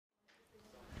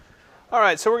All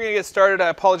right, so we're going to get started. I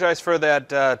apologize for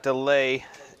that delay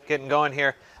getting going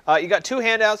here. You got two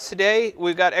handouts today.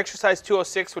 We've got exercise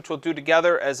 206, which we'll do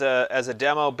together as a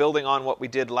demo, building on what we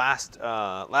did last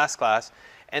class.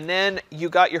 And then you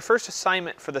got your first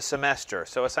assignment for the semester.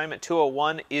 So assignment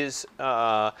 201 is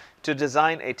to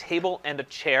design a table and a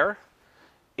chair.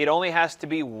 It only has to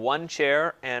be one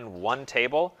chair and one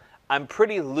table. I'm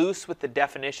pretty loose with the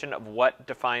definition of what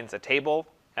defines a table.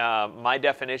 My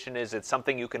definition is it's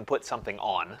something you can put something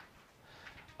on.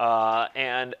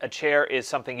 And a chair is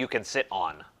something you can sit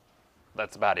on.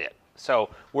 That's about it. So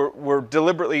we're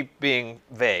deliberately being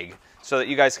vague so that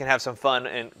you guys can have some fun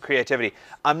and creativity.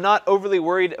 I'm not overly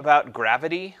worried about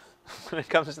gravity when it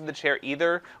comes to the chair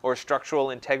either, or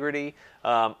structural integrity.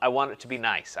 I want it to be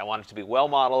nice. I want it to be well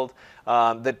modeled.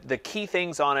 The key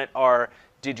things on it are,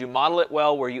 did you model it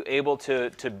well? Were you able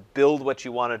to build what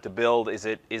you wanted to build? Is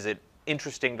it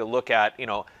interesting to look at? You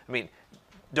know, I mean,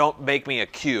 don't make me a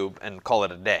cube and call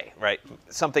it a day, right?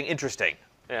 Something interesting.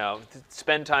 You know,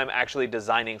 spend time actually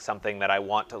designing something that I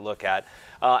want to look at.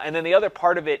 And then the other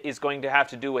part of it is going to have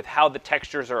to do with how the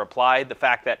textures are applied, the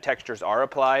fact that textures are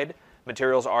applied,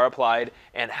 materials are applied,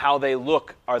 and how they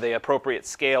look. Are they appropriate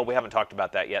scale? We haven't talked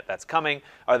about that yet. That's coming.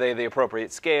 Are they the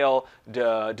appropriate scale?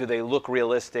 Do they look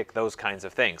realistic? Those kinds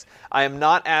of things. I am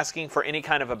not asking for any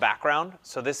kind of a background.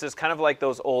 So this is kind of like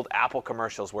those old Apple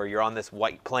commercials where you're on this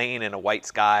white plane in a white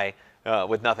sky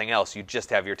with nothing else. You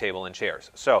just have your table and chairs.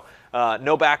 So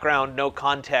no background, no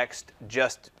context,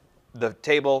 just the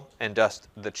table and just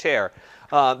the chair.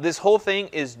 This whole thing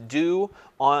is due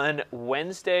on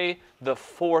Wednesday, the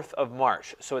 4th of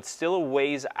March. So it's still a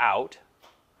ways out.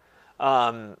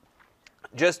 We're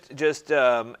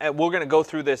going to go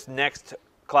through this next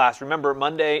class. Remember,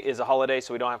 Monday is a holiday,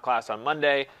 so we don't have class on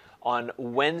Monday. On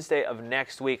Wednesday of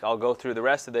next week, I'll go through the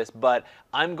rest of this, but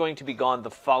I'm going to be gone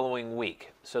the following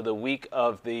week. So the week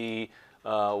of the,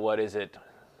 what is it,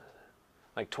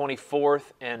 like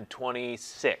 24th and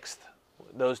 26th,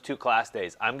 those two class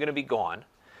days, I'm going to be gone.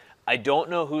 I don't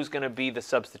know who's going to be the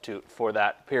substitute for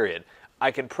that period.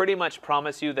 I can pretty much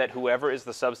promise you that whoever is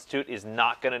the substitute is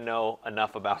not going to know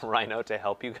enough about Rhino to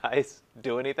help you guys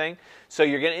do anything. So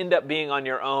you're going to end up being on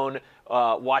your own,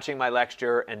 watching my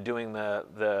lecture and doing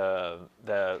the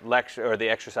lecture or the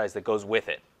exercise that goes with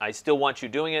it. I still want you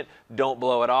doing it. Don't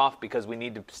blow it off, because we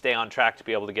need to stay on track to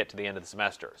be able to get to the end of the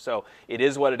semester. So it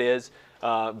is what it is.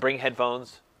 Bring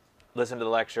headphones, listen to the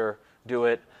lecture, do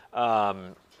it.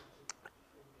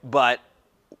 But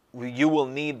you will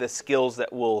need the skills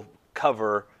that will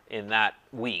cover in that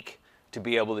week to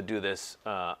be able to do this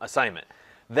assignment.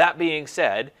 That being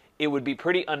said, it would be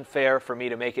pretty unfair for me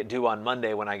to make it due on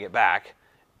Monday when I get back,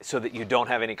 so that you don't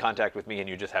have any contact with me and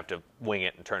you just have to wing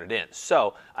it and turn it in.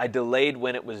 So I delayed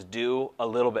when it was due a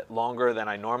little bit longer than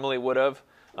I normally would have.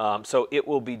 So it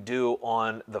will be due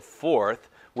on the 4th,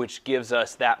 which gives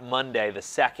us that Monday, the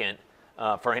 2nd,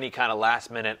 for any kind of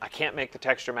last minute, I can't make the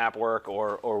texture map work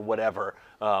or whatever,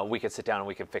 we could sit down and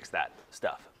we can fix that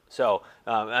stuff. So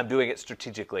I'm doing it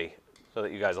strategically so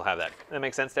that you guys will have that. Does that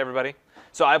make sense to everybody?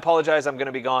 So I apologize, I'm going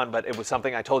to be gone, but it was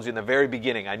something I told you in the very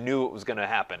beginning. I knew it was going to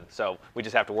happen, so we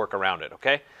just have to work around it,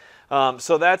 okay?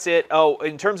 So that's it. Oh,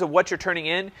 in terms of what you're turning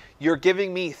in, you're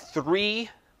giving me 3,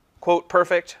 quote,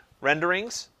 perfect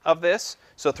renderings of this.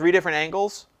 So 3 different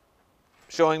angles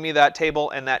showing me that table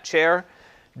and that chair.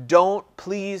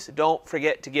 Please don't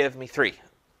forget to give me 3.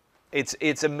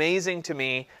 It's amazing to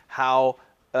me how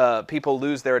people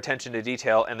lose their attention to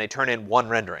detail and they turn in 1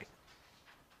 rendering.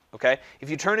 Okay? If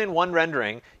you turn in 1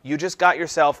 rendering, you just got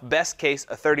yourself, best case,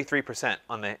 a 33%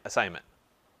 on the assignment.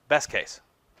 Best case.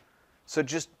 So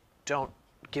just don't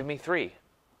give me 3,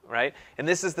 right? And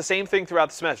this is the same thing throughout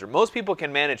the semester. Most people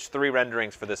can manage 3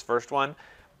 renderings for this first one,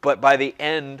 but by the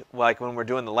end, like when we're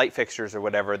doing the light fixtures or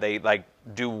whatever, they like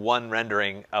do 1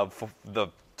 rendering of the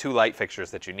 2 light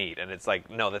fixtures that you need. And it's like,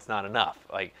 no, that's not enough.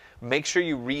 Like, make sure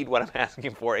you read what I'm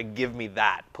asking for and give me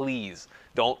that, please.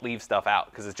 Don't leave stuff out,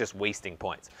 because it's just wasting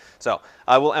points. So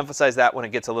I will emphasize that when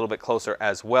it gets a little bit closer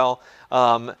as well.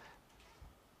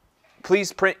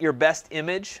 Please print your best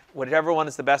image, whichever one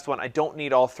is the best one. I don't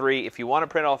need all 3. If you want to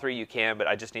print all 3, you can, but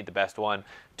I just need the best one.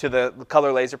 To the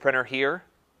color laser printer here,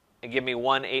 and give me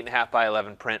 1 8.5 by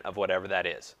 11 print of whatever that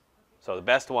is. So the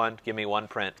best one, give me 1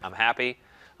 print. I'm happy.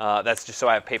 That's just so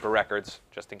I have paper records,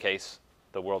 just in case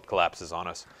the world collapses on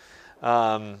us.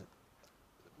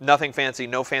 Nothing fancy,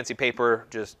 no fancy paper,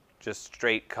 just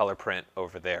straight color print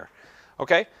over there.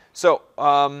 Okay, so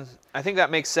I think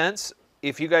that makes sense.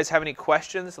 If you guys have any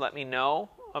questions, let me know.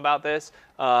 about this.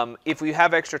 If you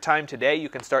have extra time today, you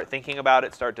can start thinking about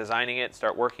it, start designing it,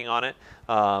 start working on it,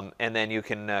 and then you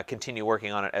can continue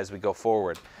working on it as we go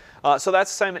forward. So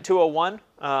that's assignment 201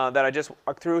 that I just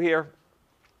walked through here.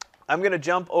 I'm going to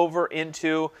jump over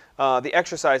into the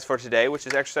exercise for today, which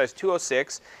is exercise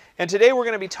 206. And today we're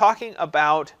going to be talking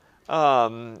about,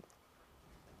 hold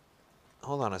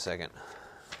on a second.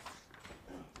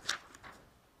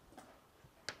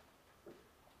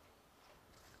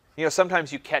 You know,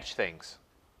 sometimes you catch things.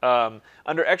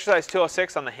 Under exercise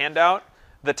 206 on the handout,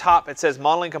 the top, it says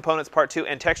modeling components part 2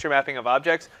 and texture mapping of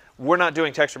objects. We're not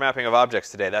doing texture mapping of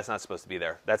objects today. That's not supposed to be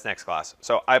there. That's next class.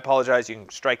 So I apologize. You can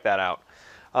strike that out.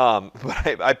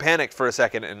 But I panicked for a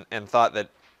second and thought that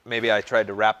maybe I tried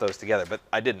to wrap those together, but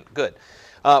I didn't. Good.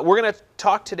 We're going to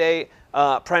talk today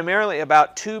primarily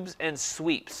about tubes and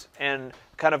sweeps and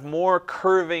kind of more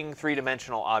curving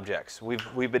three-dimensional objects.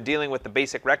 We've been dealing with the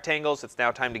basic rectangles. It's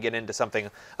now time to get into something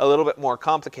a little bit more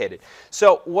complicated.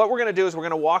 So what we're going to do is we're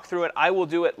going to walk through it. I will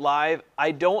do it live.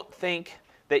 I don't think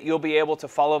that you'll be able to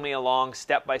follow me along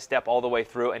step by step all the way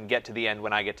through and get to the end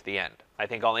when I get to the end. I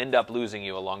think I'll end up losing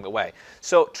you along the way.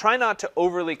 So try not to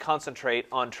overly concentrate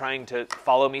on trying to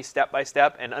follow me step by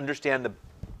step and understand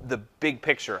the big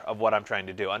picture of what I'm trying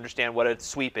to do. Understand what a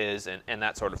sweep is and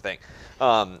that sort of thing.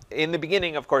 In the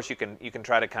beginning, of course, you can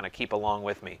try to kind of keep along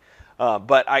with me.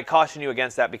 But I caution you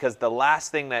against that because the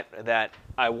last thing that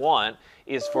I want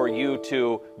is for you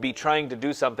to be trying to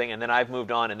do something and then I've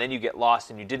moved on and then you get lost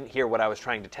and you didn't hear what I was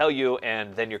trying to tell you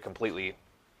and then you're completely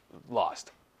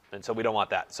lost. And so we don't want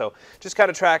that. So just kind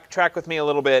of track with me a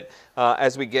little bit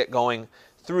as we get going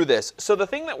through this. So the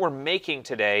thing that we're making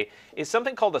today is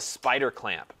something called a spider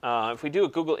clamp. If we do a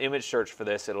Google image search for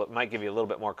this, it might give you a little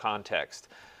bit more context.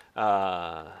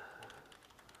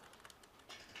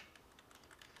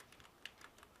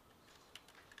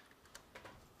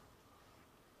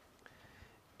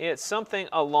 It's something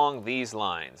along these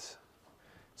lines.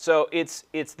 So it's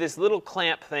this little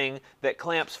clamp thing that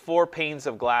clamps 4 panes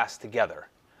of glass together.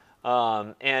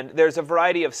 And there's a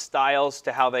variety of styles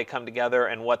to how they come together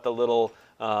and what the little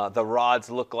the rods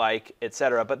look like,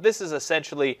 etc. But this is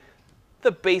essentially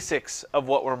the basics of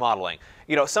what we're modeling.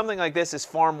 You know, something like this is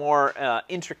far more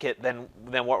intricate than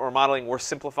what we're modeling. We're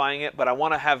simplifying it, but I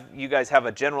want to have you guys have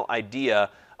a general idea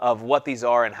of what these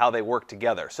are and how they work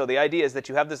together. So the idea is that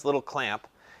you have this little clamp,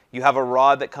 you have a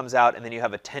rod that comes out, and then you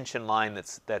have a tension line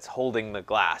that's holding the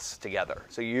glass together.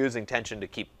 So you're using tension to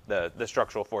keep the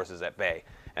structural forces at bay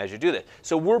as you do this.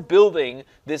 So we're building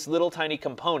this little tiny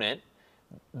component,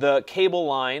 the cable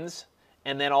lines,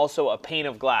 and then also a pane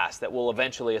of glass that will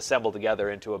eventually assemble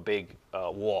together into a big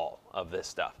wall of this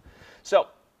stuff. So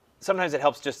sometimes it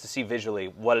helps just to see visually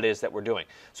what it is that we're doing.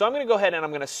 So I'm going to go ahead and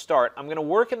I'm going to start. I'm going to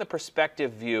work in the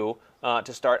perspective view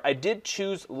to start. I did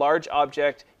choose large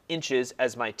object inches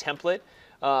as my template.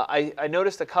 I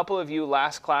noticed a couple of you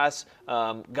last class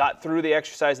got through the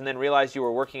exercise and then realized you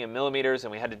were working in millimeters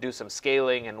and we had to do some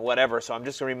scaling and whatever. So I'm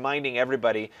just reminding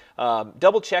everybody,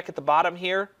 double check at the bottom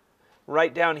here,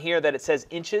 right down here that it says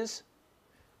inches.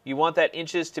 You want that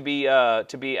inches to be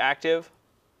active.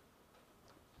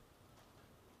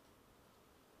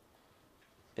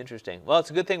 Interesting. Well,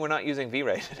 it's a good thing we're not using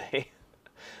V-Ray today.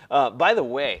 By the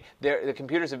way, the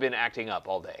computers have been acting up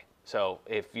all day. So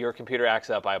if your computer acts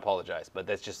up, I apologize, but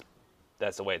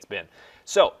that's the way it's been.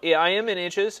 So yeah, I am in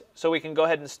inches, so we can go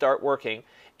ahead and start working.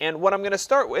 And what I'm going to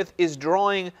start with is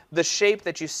drawing the shape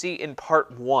that you see in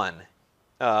part 1,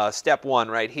 step 1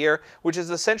 right here, which is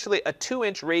essentially a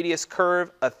 2-inch radius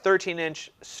curve, a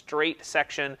 13-inch straight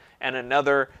section, and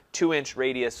another 2-inch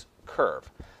radius curve.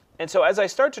 And so as I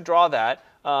start to draw that,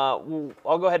 I'll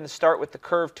go ahead and start with the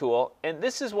curve tool. And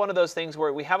this is one of those things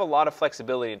where we have a lot of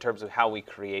flexibility in terms of how we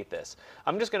create this.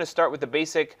 I'm just going to start with the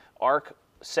basic arc,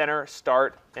 center,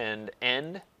 start, and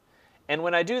end. And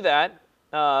when I do that,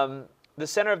 the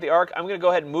center of the arc, I'm going to go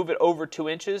ahead and move it over 2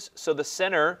 inches. So the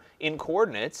center in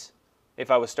coordinates, if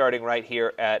I was starting right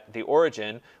here at the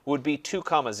origin, would be 2,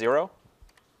 0.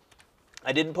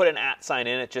 I didn't put an @ sign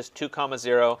in it, just 2,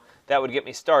 0. That would get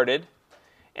me started.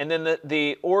 And then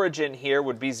the origin here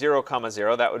would be 0,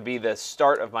 0. That would be the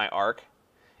start of my arc.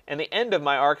 And the end of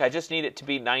my arc, I just need it to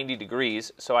be 90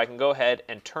 degrees. So I can go ahead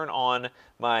and turn on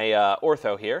my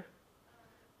ortho here.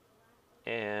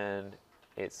 And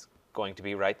it's going to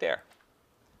be right there.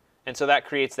 And so that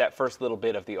creates that first little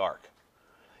bit of the arc.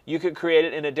 You could create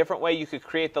it in a different way. You could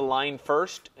create the line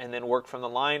first and then work from the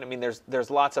line. I mean, there's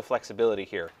lots of flexibility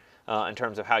here in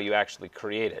terms of how you actually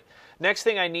create it. Next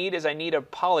thing I need is I need a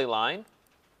polyline.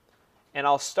 And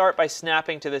I'll start by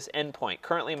snapping to this endpoint.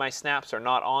 Currently my snaps are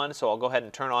not on, so I'll go ahead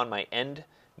and turn on my end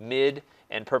mid,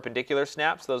 and perpendicular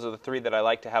snaps. Those are the 3 that I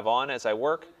like to have on as I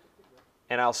work.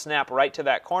 And I'll snap right to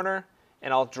that corner,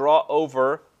 and I'll draw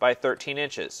over by 13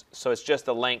 inches. So it's just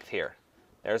a length here.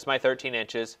 There's my 13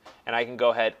 inches, and I can go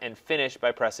ahead and finish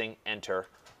by pressing Enter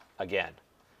again.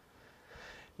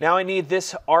 Now I need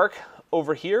this arc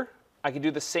over here. I could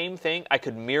do the same thing. I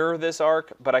could mirror this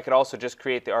arc, but I could also just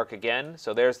create the arc again.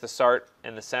 So there's the start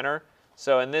and the center.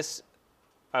 So in this,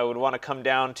 I would want to come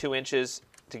down 2 inches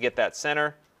to get that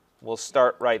center. We'll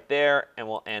start right there, and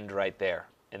we'll end right there.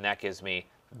 And that gives me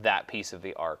that piece of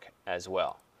the arc as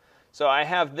well. So I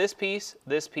have this piece,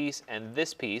 and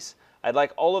this piece. I'd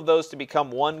like all of those to become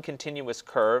one continuous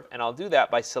curve, and I'll do that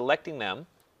by selecting them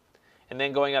and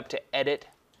then going up to Edit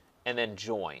and then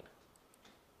Join.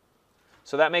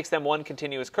 So that makes them one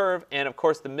continuous curve, and of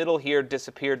course the middle here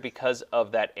disappeared because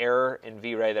of that error in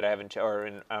V-Ray that I haven't, or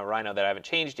in Rhino that I haven't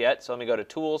changed yet. So let me go to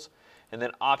Tools and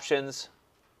then Options,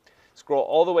 scroll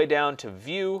all the way down to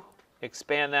View,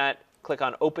 expand that, click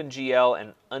on OpenGL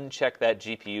and uncheck that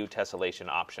GPU tessellation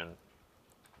option.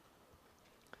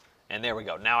 And there we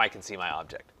go. Now I can see my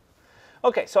object.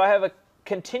 Okay, so I have a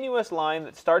continuous line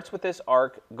that starts with this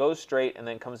arc, goes straight, and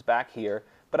then comes back here.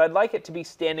 But I'd like it to be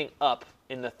standing up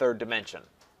in the 3rd dimension.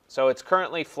 So it's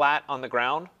currently flat on the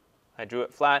ground. I drew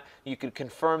it flat. You could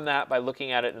confirm that by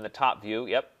looking at it in the top view.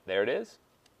 Yep, there it is.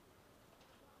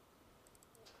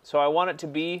 So I want it to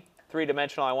be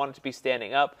 3-dimensional. I want it to be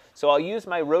standing up. So I'll use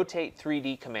my Rotate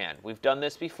 3D command. We've done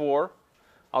this before.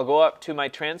 I'll go up to my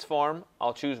Transform.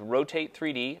 I'll choose Rotate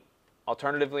 3D.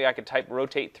 Alternatively, I could type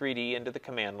Rotate 3D into the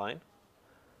command line.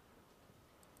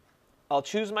 I'll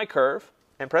choose my curve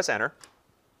and press Enter.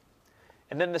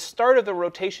 And then the start of the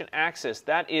rotation axis,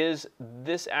 that is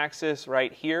this axis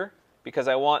right here, because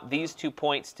I want these 2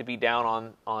 points to be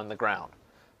down on the ground.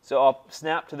 So I'll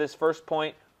snap to this first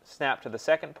point, snap to the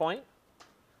second point.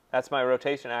 That's my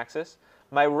rotation axis.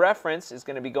 My reference is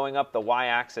going to be going up the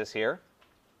y-axis here.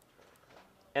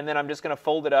 And then I'm just going to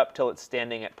fold it up till it's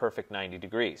standing at perfect 90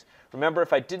 degrees. Remember,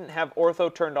 if I didn't have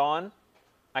ortho turned on,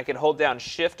 I could hold down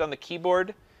Shift on the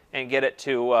keyboard and get it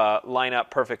to line up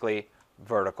perfectly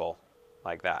vertical,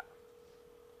 like that.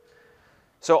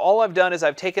 So all I've done is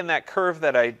I've taken that curve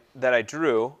that I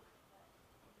drew,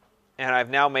 and I've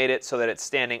now made it so that it's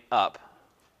standing up,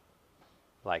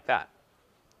 like that.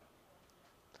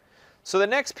 So the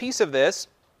next piece of this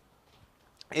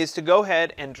is to go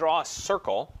ahead and draw a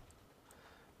circle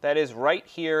that is right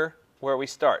here where we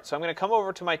start. So I'm going to come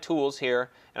over to my tools here,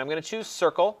 and I'm going to choose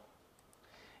Circle.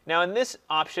 Now in this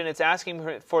option, it's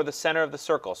asking for the center of the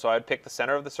circle, so I would pick the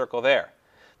center of the circle there.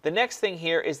 The next thing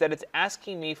here is that it's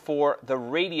asking me for the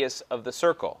radius of the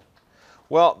circle.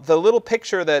 Well, the little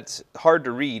picture that's hard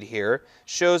to read here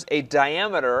shows a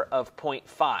diameter of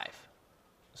 0.5.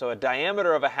 So a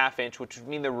diameter of a ½ inch, which would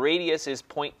mean the radius is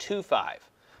 0.25.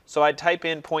 So I'd type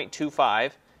in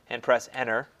 0.25 and press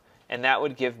Enter, and that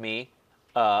would give me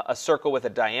a circle with a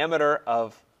diameter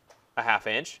of a ½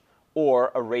 inch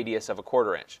or a radius of a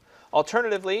 ¼ inch.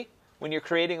 Alternatively, when you're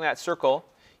creating that circle,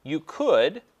 you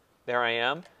could, there I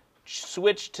am,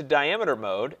 switch to diameter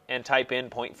mode and type in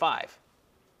 0.5,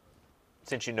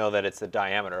 since you know that it's the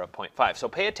diameter of 0.5. So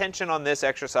pay attention on this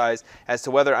exercise as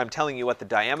to whether I'm telling you what the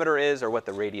diameter is or what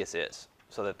the radius is,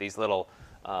 so that these little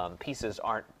pieces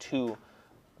aren't too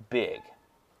big.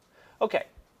 Okay,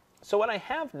 so what I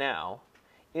have now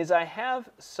is I have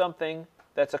something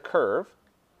that's a curve,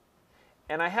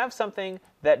 and I have something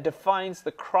that defines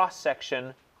the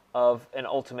cross-section of an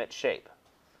ultimate shape.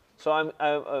 So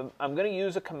I'm going to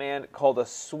use a command called a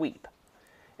sweep.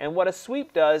 And what a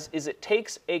sweep does is it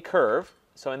takes a curve,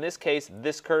 so in this case,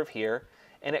 this curve here,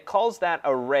 and it calls that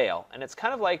a rail. And it's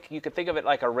kind of like, you could think of it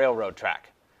like a railroad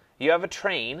track. You have a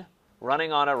train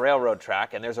running on a railroad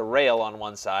track, and there's a rail on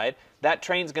one side. That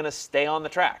train's going to stay on the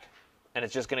track, and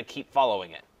it's just going to keep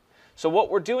following it. So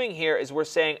what we're doing here is we're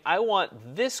saying, I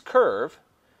want this curve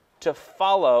to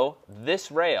follow this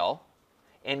rail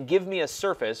and give me a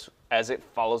surface as it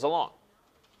follows along.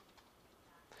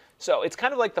 So it's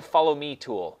kind of like the Follow Me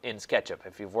tool in SketchUp,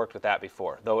 if you've worked with that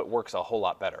before, though it works a whole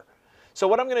lot better. So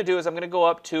what I'm going to do is I'm going to go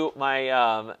up to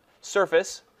my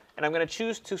surface, and I'm going to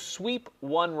choose to sweep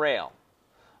one rail.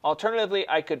 Alternatively,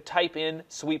 I could type in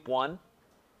sweep one,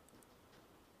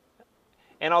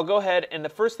 and I'll go ahead, and the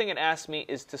first thing it asks me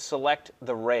is to select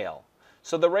the rail.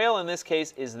 So the rail in this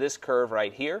case is this curve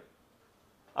right here.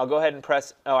 I'll go ahead and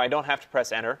press, oh, I don't have to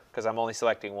press Enter because I'm only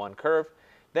selecting one curve.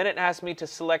 Then it asks me to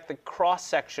select the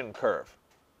cross-section curve.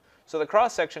 So the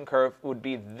cross-section curve would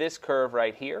be this curve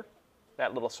right here,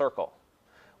 that little circle.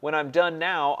 When I'm done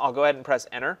now, I'll go ahead and press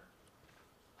Enter.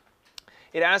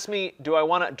 It asks me, do I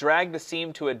want to drag the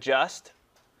seam to adjust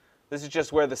This is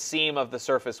just where the seam of the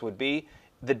surface would be.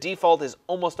 The default is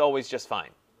almost always just fine.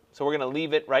 So we're going to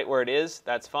leave it right where it is.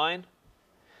 That's fine.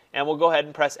 And we'll go ahead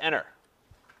and press enter.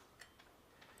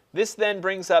 This then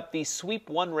brings up the Sweep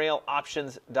One Rail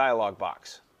Options dialog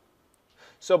box.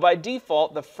 So by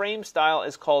default, the frame style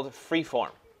is called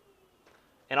Freeform.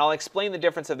 And I'll explain the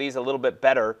difference of these a little bit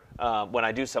better when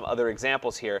I do some other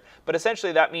examples here. But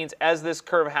essentially that means as this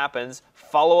curve happens,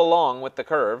 follow along with the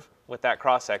curve, with that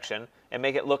cross section, and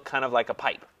make it look kind of like a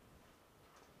pipe.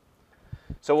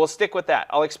 So we'll stick with that.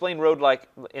 I'll explain road-like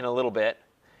in a little bit.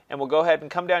 And we'll go ahead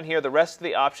and come down here. The rest of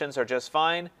the options are just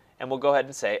fine. And we'll go ahead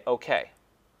and say OK.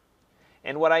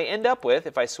 And what I end up with,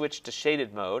 if I switch to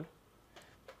shaded mode,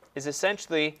 is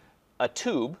essentially a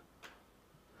tube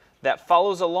that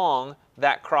follows along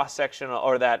that cross-section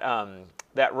or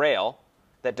that rail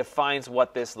that defines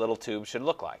what this little tube should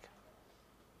look like.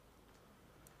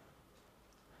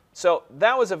 So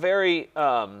that was a very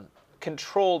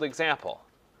controlled example.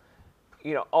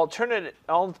 You know,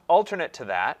 alternate to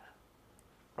that,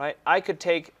 right? I could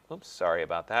take, oops, sorry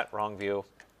about that, wrong view.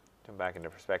 Turn back into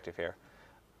perspective here.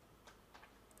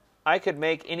 I could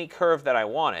make any curve that I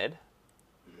wanted,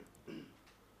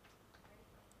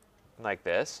 like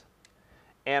this,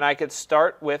 and I could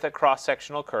start with a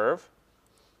cross-sectional curve,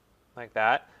 like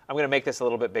that. I'm going to make this a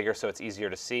little bit bigger so it's easier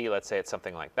to see. Let's say it's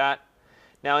something like that.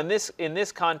 Now in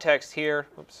this context here,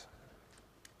 oops,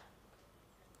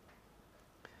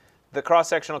 the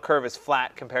cross-sectional curve is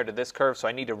flat compared to this curve, so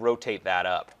I need to rotate that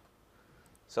up.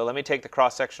 So let me take the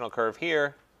cross-sectional curve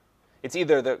here. It's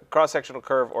either the cross-sectional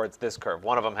curve or it's this curve.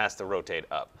 One of them has to rotate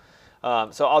up.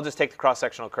 So I'll just take the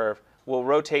cross-sectional curve. We'll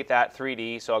rotate that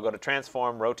 3D. So I'll go to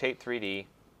Transform, Rotate 3D.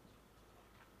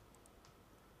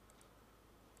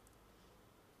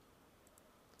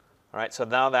 All right, so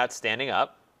now that's standing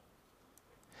up.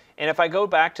 And if I go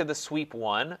back to the Sweep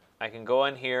 1, I can go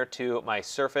in here to my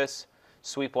Surface,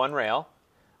 Sweep 1 Rail.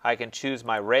 I can choose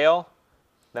my rail,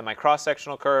 then my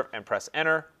cross-sectional curve, and press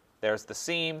Enter. There's the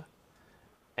seam.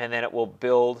 And then it will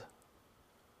build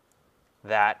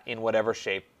that in whatever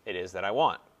shape it is that I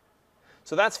want.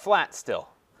 So that's flat still.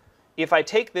 If I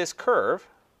take this curve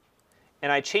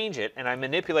and I change it and I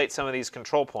manipulate some of these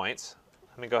control points,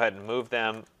 let me go ahead and move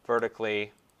them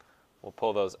vertically. We'll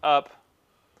pull those up.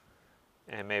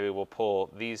 And maybe we'll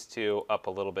pull these two up a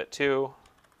little bit too.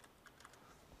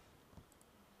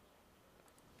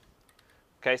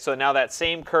 Okay, so now that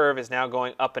same curve is now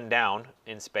going up and down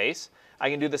in space.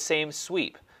 I can do the same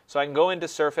sweep. So I can go into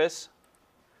Surface.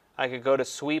 I could go to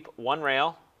Sweep One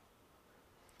Rail,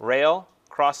 Rail,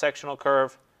 cross-sectional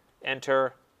curve,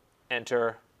 Enter,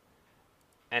 Enter,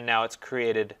 and now it's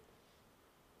created,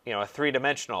 you know, a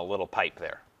three-dimensional little pipe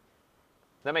there.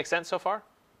 Does that make sense so far?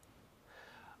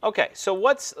 Okay, so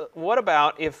what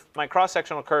about if my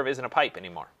cross-sectional curve isn't a pipe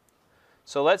anymore?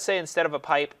 So let's say instead of a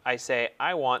pipe, I say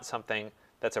I want something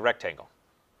that's a rectangle.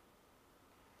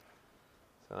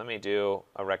 So let me do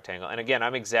a rectangle. And again,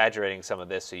 I'm exaggerating some of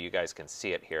this so you guys can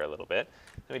see it here a little bit.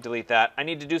 Let me delete that. I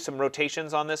need to do some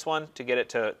rotations on this one to get it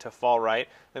to fall right.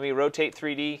 Let me rotate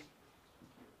 3D.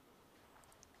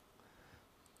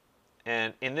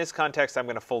 And in this context, I'm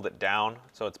going to fold it down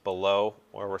so it's below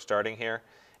where we're starting here.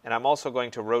 And I'm also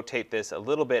going to rotate this a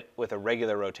little bit with a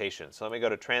regular rotation. So let me go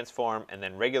to Transform and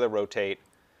then Regular Rotate.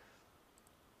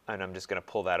 And I'm just going to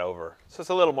pull that over. So it's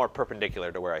a little more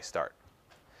perpendicular to where I start.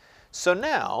 So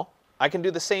now I can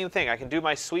do the same thing. I can do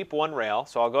my Sweep One Rail.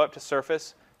 So I'll go up to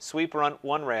Surface, Sweep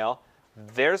One Rail.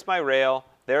 There's my rail.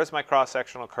 There's my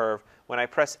cross-sectional curve. When I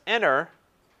press Enter,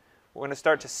 we're going to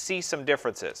start to see some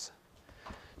differences.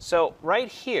 So right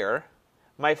here,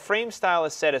 my frame style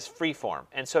is set as freeform.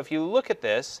 And so if you look at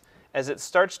this, as it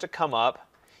starts to come up,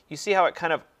 you see how it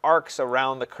kind of arcs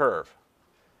around the curve.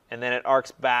 And then it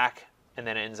arcs back, and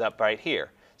then it ends up right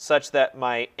here, such that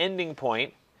my ending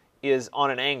point is on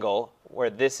an angle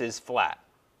where this is flat.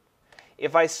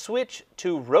 If I switch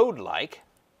to road-like,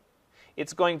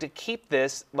 it's going to keep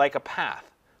this like a path,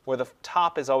 where the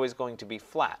top is always going to be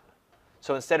flat.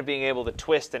 So instead of being able to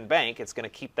twist and bank, it's going to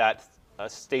keep that a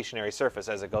stationary surface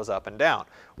as it goes up and down,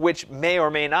 which may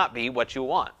or may not be what you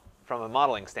want from a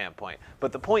modeling standpoint.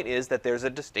 But the point is that there's a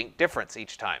distinct difference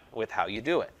each time with how you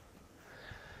do it.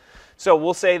 So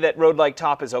we'll say that road-like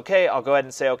top is OK. I'll go ahead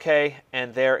and say OK,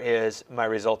 and there is my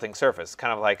resulting surface,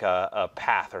 kind of like a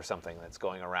path or something that's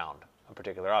going around a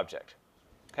particular object.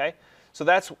 Okay? So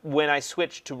that's when I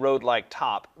switch to road-like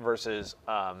top versus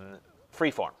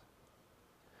freeform.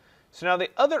 So now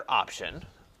the other option,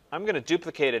 I'm going to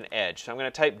duplicate an edge. So I'm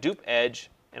going to type dupe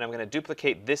edge, and I'm going to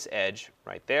duplicate this edge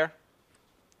right there.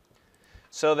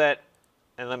 So that,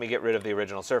 and let me get rid of the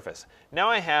original surface. Now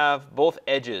I have both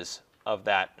edges of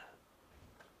that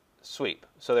sweep.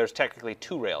 So there's technically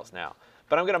 2 rails now.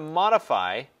 But I'm going to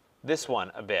modify this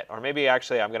one a bit. Or maybe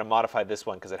actually I'm going to modify this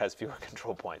one because it has fewer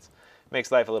control points.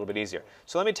 Makes life a little bit easier.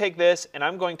 So let me take this, and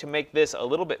I'm going to make this a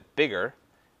little bit bigger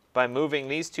by moving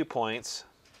these 2 points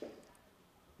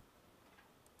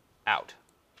out.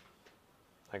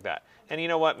 Like that. And you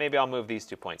know what? Maybe I'll move these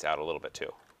 2 points out a little bit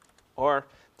too. Or,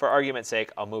 for argument's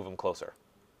sake, I'll move them closer.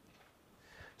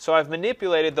 So I've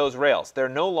manipulated those rails. They're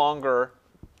no longer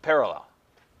parallel.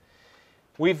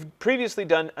 We've previously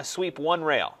done a sweep 1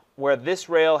 rail, where this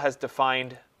rail has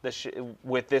defined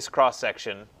with this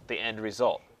cross-section the end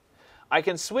result. I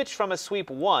can switch from a sweep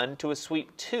 1 to a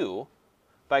sweep 2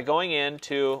 by going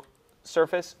into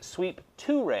surface sweep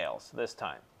 2 rails this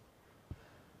time.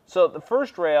 So the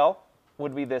first rail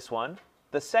would be this one.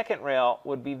 The second rail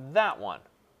would be that one.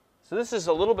 So this is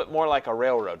a little bit more like a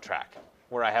railroad track,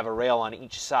 where I have a rail on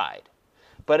each side.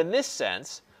 But in this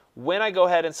sense, when I go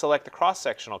ahead and select the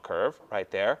cross-sectional curve right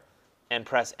there and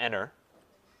press enter,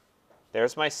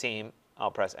 there's my seam,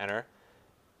 I'll press enter,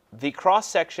 the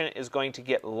cross-section is going to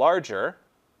get larger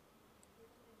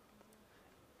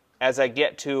as I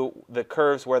get to the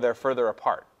curves where they're further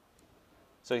apart.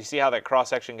 So you see how that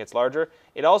cross-section gets larger?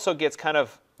 It also gets kind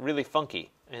of really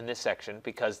funky in this section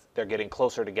because they're getting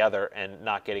closer together and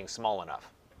not getting small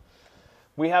enough.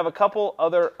 We have a couple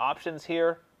other options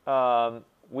here.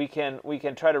 We can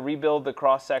try to rebuild the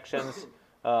cross sections.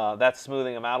 That's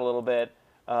smoothing them out a little bit.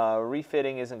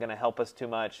 Refitting isn't going to help us too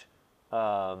much.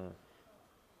 But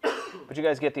you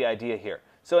guys get the idea here.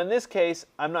 So in this case,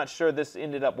 I'm not sure this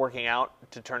ended up working out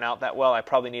to turn out that well. I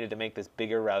probably needed to make this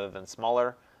bigger rather than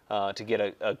smaller to get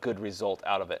a good result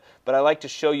out of it. But I like to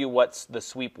show you what the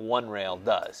sweep 1 rail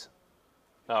does.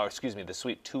 Oh, excuse me, the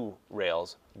sweep 2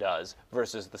 rails does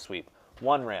versus the sweep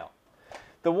 1 rail.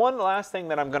 The one last thing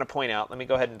that I'm going to point out, let me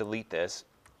go ahead and delete this.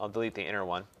 I'll delete the inner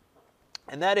one.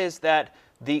 And that is that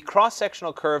the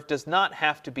cross-sectional curve does not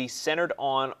have to be centered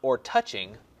on or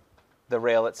touching the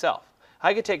rail itself.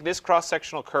 I could take this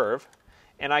cross-sectional curve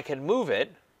and I can move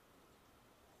it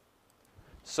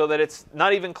so that it's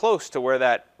not even close to where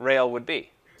that rail would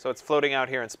be. So it's floating out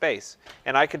here in space.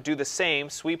 And I could do the same,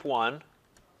 sweep 1.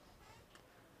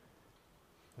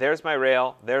 There's my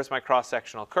rail, there's my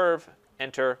cross-sectional curve,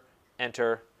 enter,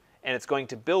 enter, and it's going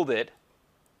to build it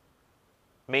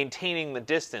maintaining the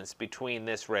distance between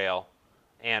this rail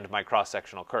and my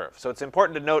cross-sectional curve. So it's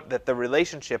important to note that the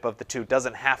relationship of the two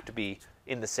doesn't have to be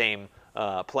in the same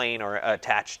plane or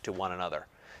attached to one another.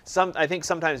 I think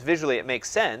sometimes visually it makes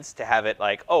sense to have it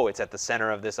like, oh, it's at the center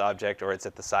of this object or it's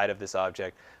at the side of this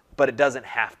object, but it doesn't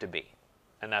have to be.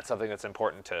 And that's something that's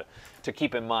important to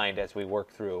keep in mind as we work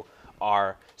through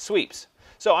our sweeps.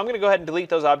 So I'm going to go ahead and delete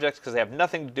those objects because they have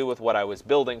nothing to do with what I was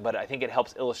building, but I think it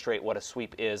helps illustrate what a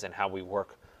sweep is and how we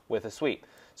work with a sweep.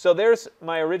 So there's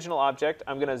my original object.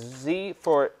 I'm going to Z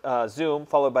for zoom,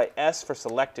 followed by S for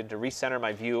selected to recenter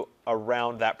my view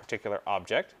around that particular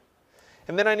object.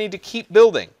 And then I need to keep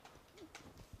building.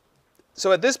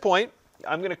 So at this point,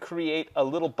 I'm going to create a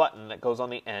little button that goes on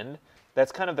the end.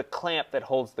 That's kind of the clamp that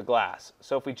holds the glass.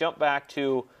 So if we jump back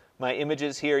to my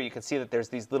images here, you can see that there's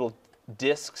these little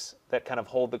discs that kind of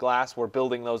hold the glass. We're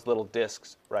building those little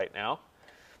discs right now.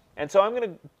 And so I'm going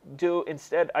to do,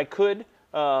 instead, I could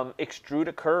extrude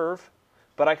a curve,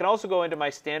 but I can also go into my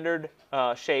standard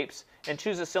shapes and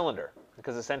choose a cylinder,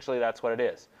 because essentially that's what it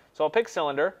is. So I'll pick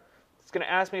cylinder. It's going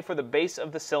to ask me for the base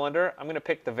of the cylinder. I'm going to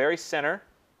pick the very center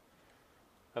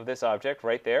of this object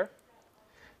right there.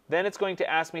 Then it's going to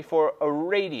ask me for a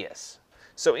radius.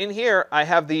 So in here, I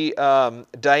have the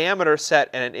diameter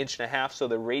set at 1.5 inches, so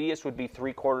the radius would be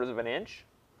 3/4 of an inch.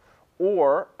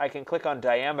 Or I can click on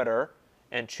diameter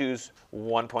and choose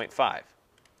 1.5.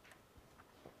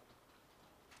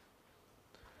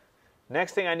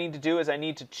 Next thing I need to do is I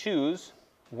need to choose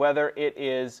whether it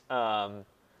is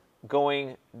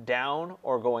going down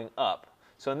or going up.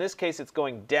 So in this case, it's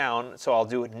going down, so I'll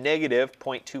do negative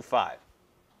 0.25.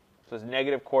 So it's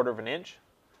negative 1/4 of an inch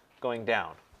going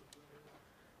down.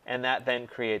 And that then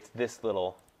creates this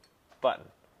little button.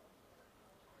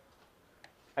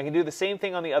 I can do the same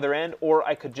thing on the other end, or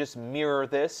I could just mirror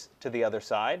this to the other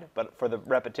side. But for the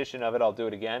repetition of it, I'll do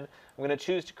it again. I'm going to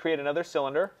choose to create another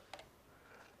cylinder.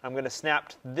 I'm going to snap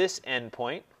to this end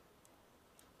point,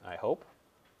 I hope.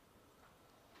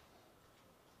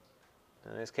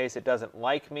 In this case, it doesn't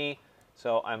like me,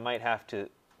 so I might have to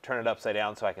turn it upside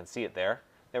down so I can see it there.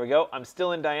 There we go. I'm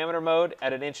still in diameter mode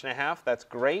at 1.5 inches. That's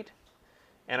great.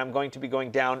 And I'm going to be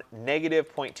going down negative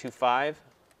 0.25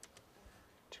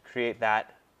 to create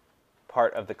that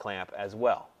part of the clamp as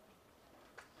well.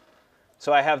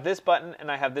 So I have this button and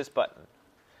I have this button.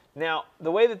 Now,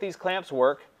 the way that these clamps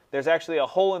work, there's actually a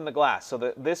hole in the glass.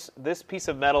 So this piece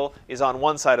of metal is on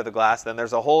one side of the glass, then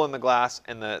there's a hole in the glass,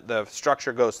 and the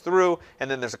structure goes through,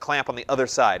 and then there's a clamp on the other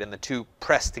side, and the two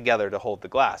press together to hold the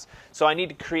glass. So I need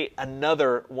to create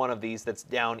another one of these that's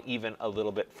down even a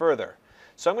little bit further.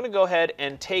 So I'm going to go ahead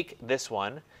and take this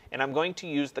one, and I'm going to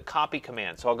use the copy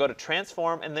command. So I'll go to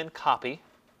transform and then copy,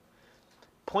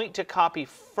 point to copy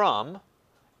from,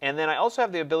 and then I also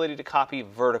have the ability to copy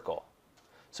vertical.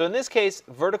 So in this case,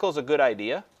 vertical is a good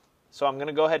idea. So I'm going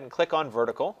to go ahead and click on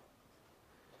vertical.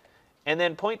 And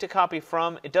then point to copy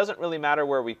from. It doesn't really matter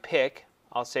where we pick.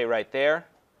 I'll say right there.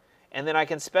 And then I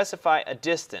can specify a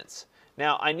distance.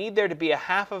 Now I need there to be a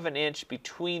 1/2 of an inch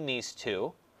between these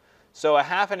two. So a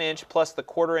 1/2 an inch plus the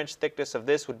 1/4 inch thickness of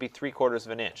this would be 3/4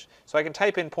 of an inch. So I can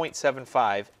type in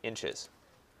 0.75 inches.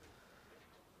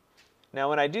 Now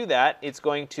when I do that, it's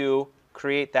going to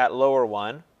create that lower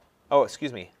one. Oh,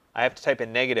 excuse me. I have to type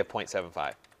in negative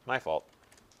 0.75. My fault.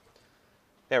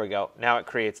 There we go. Now it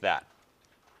creates that.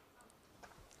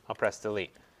 I'll press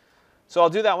delete. So I'll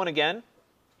do that one again.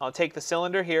 I'll take the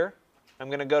cylinder here. I'm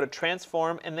going to go to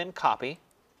transform and then copy.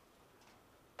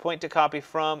 Point to copy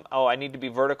from. Oh, I need to be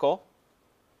vertical.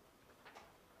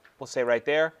 We'll say right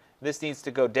there. This needs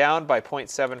to go down by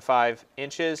 0.75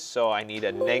 inches, so I need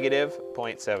a negative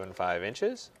 0.75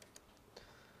 inches.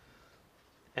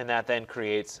 And that then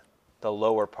creates the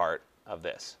lower part of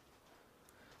this.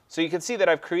 So you can see that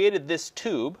I've created this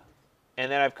tube, and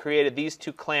then I've created these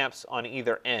two clamps on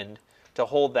either end to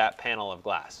hold that panel of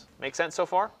glass. Make sense so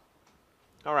far?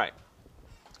 All right.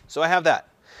 So I have that.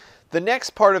 The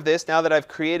next part of this, now that I've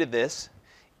created this,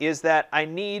 is that I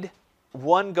need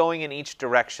one going in each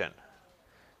direction.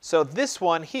 So this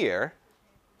one here,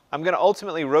 I'm going to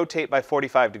ultimately rotate by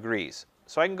 45 degrees.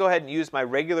 So I can go ahead and use my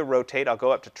regular rotate. I'll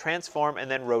go up to transform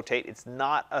and then rotate. It's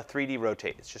not a 3D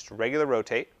rotate. It's just a regular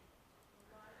rotate.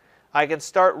 I can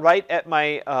start right at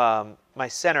my, my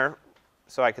center,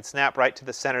 so I could snap right to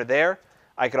the center there.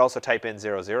 I could also type in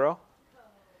 0, 0.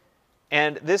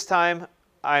 And this time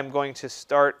I'm going to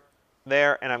start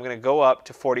there, and I'm going to go up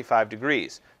to 45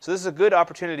 degrees. So this is a good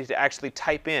opportunity to actually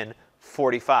type in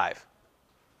 45.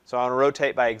 So I want to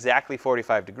rotate by exactly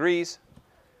 45 degrees.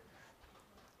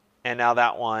 And now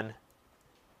that one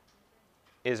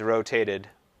is rotated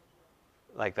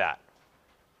like that.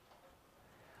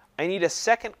 I need a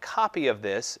second copy of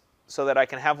this so that I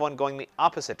can have one going the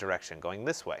opposite direction, going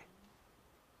this way.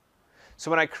 So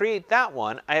when I create that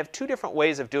one, I have two different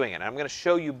ways of doing it. I'm going to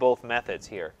show you both methods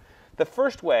here. The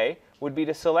first way would be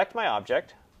to select my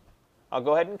object. I'll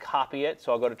go ahead and copy it.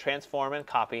 So I'll go to transform and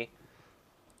copy.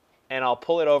 And I'll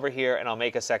pull it over here and I'll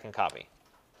make a second copy.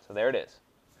 So there it is.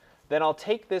 Then I'll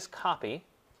take this copy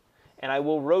and I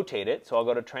will rotate it. So I'll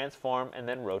go to transform and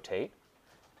then rotate.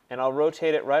 And I'll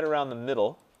rotate it right around the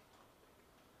middle.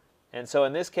 And so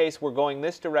in this case, we're going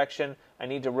this direction. I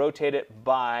need to rotate it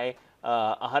by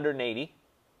 180.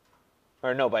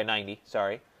 Or no, by 90,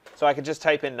 sorry. So I could just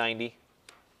type in 90.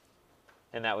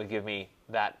 And that would give me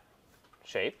that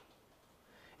shape.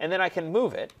 And then I can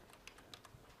move it,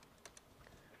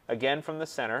 again from the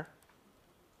center,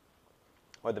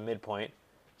 or the midpoint,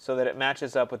 so that it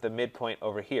matches up with the midpoint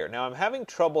over here. Now I'm having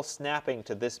trouble snapping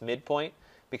to this midpoint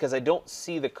because I don't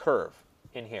see the curve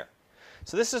in here.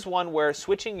 So this is one where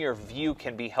switching your view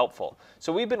can be helpful.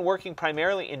 So we've been working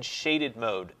primarily in shaded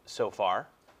mode so far.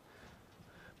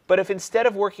 But if instead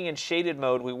of working in shaded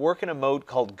mode, we work in a mode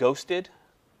called ghosted,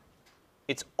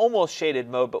 it's almost shaded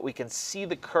mode, but we can see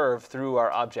the curve through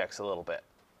our objects a little bit.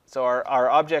 So our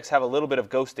objects have a little bit of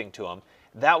ghosting to them.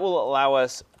 That will allow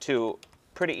us to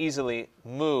pretty easily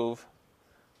move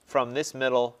from this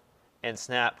middle and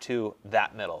snap to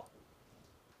that middle.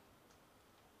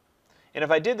 And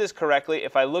if I did this correctly,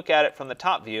 if I look at it from the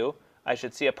top view, I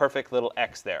should see a perfect little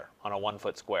X there on a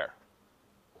 1-foot square,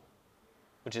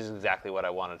 which is exactly what I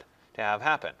wanted to have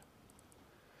happen.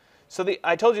 So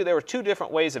I told you there were two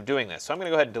different ways of doing this. So I'm going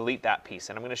to go ahead and delete that piece,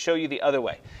 and I'm going to show you the other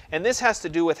way. And this has to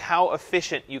do with how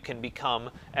efficient you can become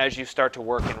as you start to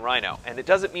work in Rhino. And it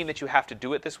doesn't mean that you have to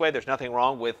do it this way. There's nothing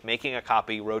wrong with making a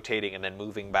copy, rotating, and then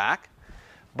moving back.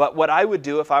 But what I would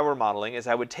do if I were modeling is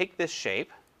I would take this shape.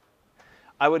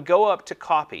 I would go up to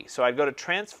copy. So I'd go to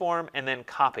transform and then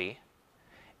copy.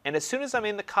 And as soon as I'm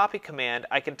in the copy command,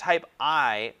 I can type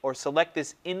I or select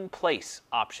this in place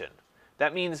option.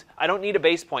 That means I don't need a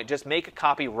base point, just make a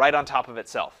copy right on top of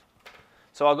itself.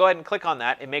 So I'll go ahead and click on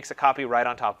that. It makes a copy right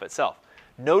on top of itself.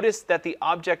 Notice that the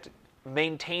object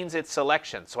maintains its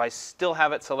selection, so I still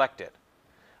have it selected.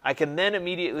 I can then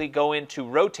immediately go into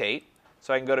rotate,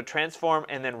 so I can go to transform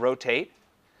and then rotate.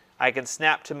 I can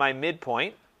snap to my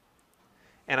midpoint,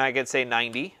 and I can say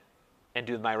 90. and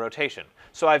do my rotation.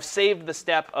 So I've saved the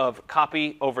step of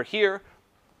copy over here,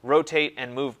 rotate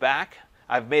and move back.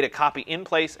 I've made a copy in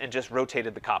place and just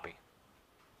rotated the copy.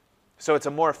 So it's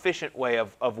a more efficient way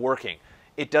of working.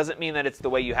 It doesn't mean that it's the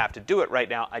way you have to do it right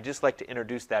now. I just like to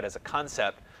introduce that as a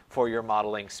concept for your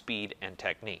modeling speed and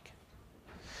technique.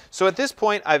 So at this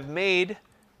point, I've made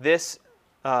this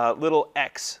little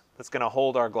X that's going to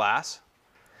hold our glass.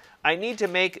 I need to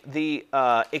make the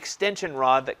extension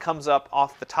rod that comes up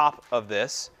off the top of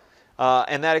this.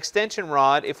 And that extension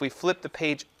rod, if we flip the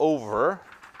page over,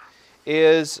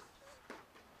 is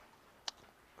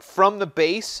from the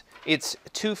base, it's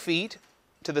 2 feet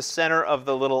to the center of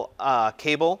the little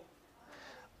cable.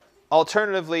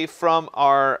 Alternatively, from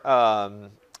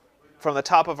the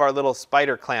top of our little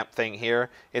spider clamp thing here,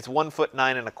 it's 1 foot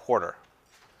 9 1/4.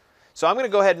 So I'm going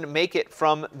to go ahead and make it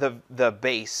from the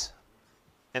base,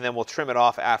 and then we'll trim it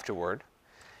off afterward.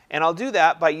 And I'll do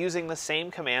that by using the same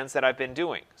commands that I've been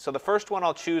doing. So the first one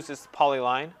I'll choose is the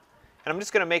polyline, and I'm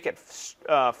just going to make it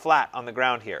flat on the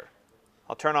ground here.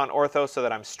 I'll turn on ortho so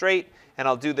that I'm straight, and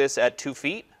I'll do this at 2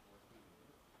 feet.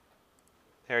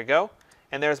 There we go.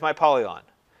 And there's my polygon.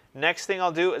 Next thing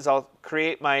I'll do is I'll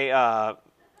create my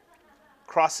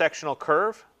cross-sectional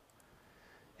curve.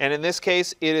 And in this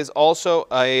case, it is also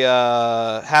a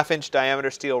 1/2 inch diameter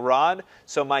steel rod.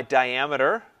 So my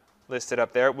diameter, listed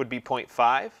up there, would be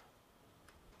 0.5.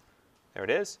 There it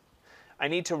is. I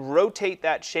need to rotate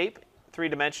that shape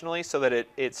three-dimensionally so that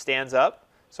it stands up.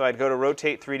 So I'd go to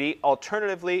rotate 3D.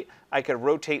 Alternatively, I could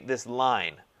rotate this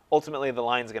line. Ultimately, the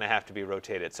line's going to have to be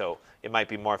rotated, so it might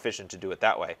be more efficient to do it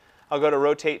that way. I'll go to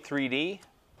rotate 3D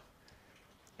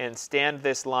and stand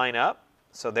this line up.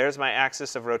 So there's my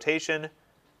axis of rotation,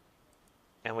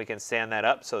 and we can stand that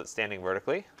up so it's standing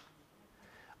vertically.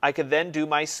 I could then do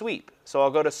my sweep. So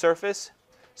I'll go to Surface,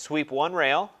 sweep one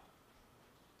rail,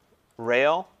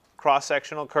 rail,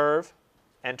 cross-sectional curve,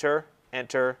 enter,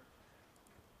 enter,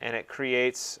 and it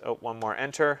creates, oh, one more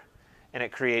enter, and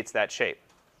it creates that shape.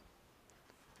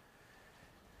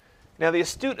 Now the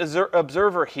astute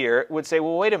observer here would say,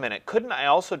 well, wait a minute, couldn't I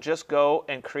also just go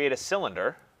and create a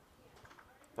cylinder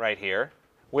right here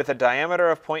with a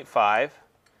diameter of 0.5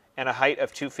 and a height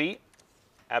of 2 feet?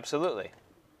 Absolutely.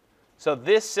 So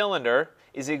this cylinder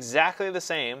is exactly the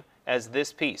same as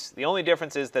this piece. The only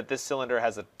difference is that this cylinder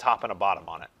has a top and a bottom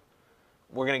on it.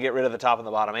 We're going to get rid of the top and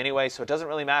the bottom anyway, so it doesn't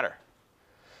really matter.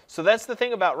 So that's the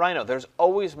thing about Rhino. There's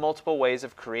always multiple ways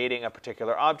of creating a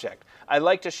particular object. I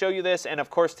like to show you this, and of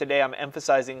course today I'm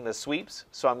emphasizing the sweeps,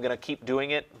 so I'm going to keep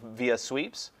doing it via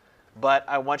sweeps. But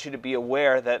I want you to be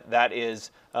aware that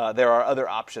there are other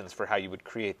options for how you would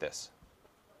create this.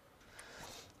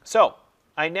 So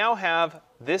I now have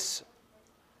this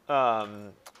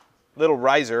little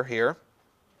riser here,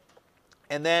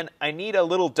 and then I need a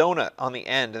little donut on the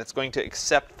end that's going to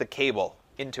accept the cable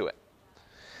into it.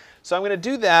 So I'm going to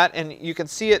do that, and you can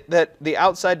see it that the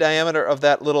outside diameter of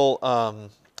that little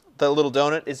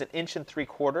donut is 1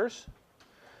 3/4 inches.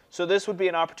 So this would be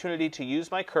an opportunity to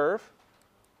use my curve.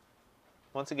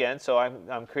 Once again, so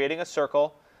I'm creating a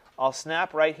circle. I'll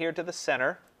snap right here to the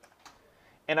center,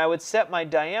 and I would set my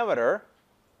diameter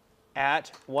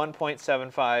at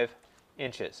 1.75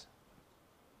 inches.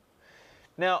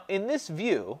 Now, in this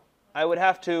view, I would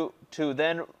have to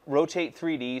then rotate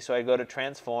 3D, so I'd go to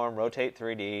Transform, Rotate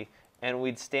 3D, and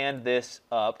we'd stand this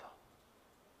up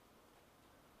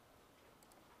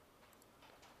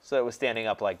so it was standing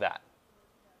up like that.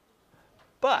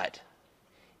 But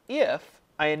if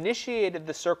I initiated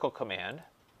the circle command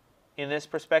in this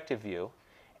perspective view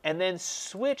and then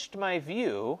switched my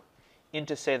view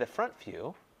into, say, the front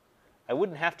view, I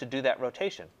wouldn't have to do that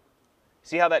rotation.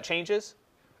 See how that changes?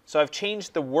 So I've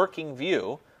changed the working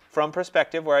view from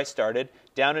perspective, where I started,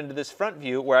 down into this front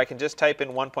view where I can just type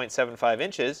in 1.75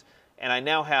 inches, and I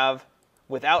now have,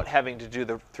 without having to do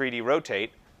the 3D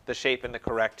rotate, the shape in the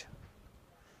correct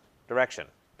direction.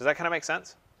 Does that kind of make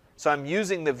sense? So I'm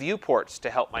using the viewports to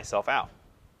help myself out.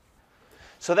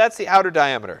 So that's the outer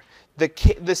diameter.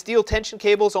 The steel tension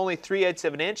cable is only 3/8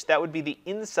 of an inch. That would be the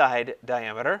inside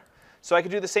diameter. So I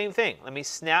could do the same thing. Let me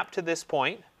snap to this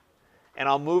point, and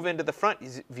I'll move into the front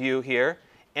view here.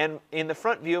 And in the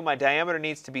front view, my diameter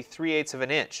needs to be 3/8 of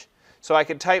an inch. So I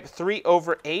could type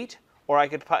 3/8, or I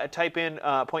could type in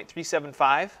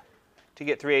 0.375 to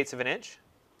get 3/8 of an inch.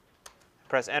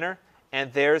 Press enter,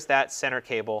 and there's that center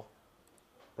cable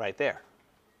right there.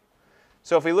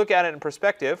 So if we look at it in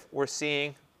perspective, we're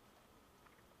seeing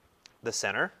the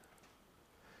center.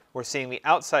 We're seeing the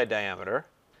outside diameter.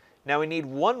 Now we need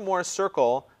one more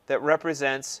circle that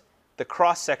represents the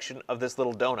cross-section of this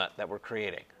little donut that we're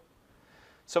creating.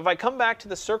 So if I come back to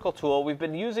the circle tool, we've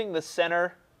been using the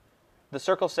center the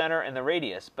circle center and the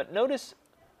radius. But notice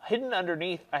hidden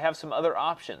underneath I have some other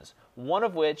options, one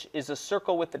of which is a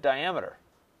circle with the diameter.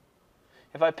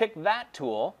 If I pick that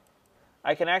tool,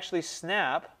 I can actually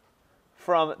snap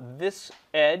from this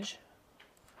edge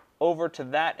over to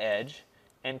that edge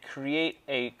and create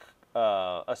a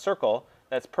circle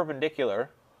that's perpendicular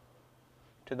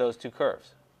to those two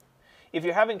curves. If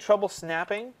you're having trouble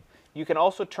snapping, you can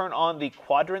also turn on the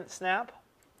quadrant snap,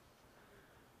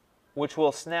 which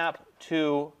will snap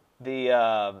to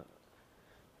the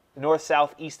north,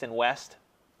 south, east, and west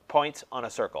points on a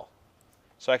circle.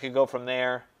 So I could go from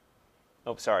there.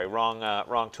 Oops, sorry,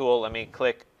 wrong tool. Let me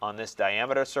click on this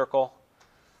diameter circle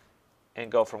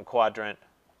and go from quadrant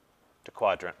to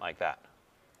quadrant like that.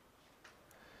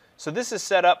 So this is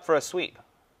set up for a sweep.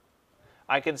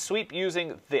 I can sweep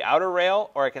using the outer rail,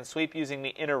 or I can sweep using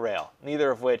the inner rail, either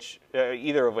of which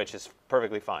is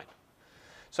perfectly fine.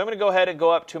 So I'm going to go ahead and go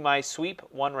up to my sweep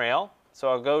one rail. So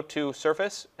I'll go to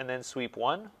surface and then sweep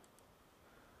one.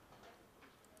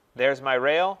 There's my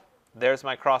rail. There's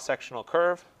my cross-sectional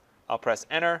curve. I'll press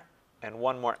enter and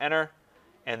one more enter,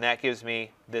 and that gives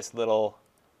me this little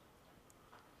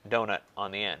donut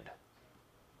on the end.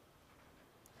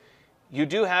 You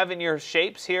do have in your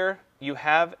shapes here, you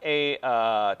have a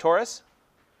torus,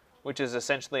 which is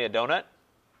essentially a donut.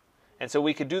 And so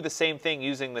we could do the same thing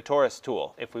using the torus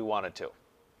tool if we wanted to.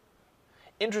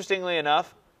 Interestingly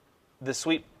enough, the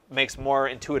sweep makes more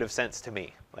intuitive sense to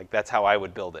me. Like, that's how I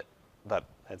would build it. But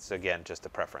that's, again, just a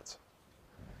preference.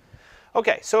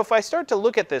 Okay, so if I start to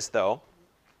look at this, though,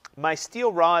 my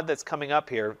steel rod that's coming up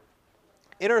here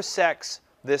intersects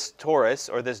this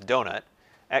torus, or this donut,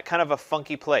 at kind of a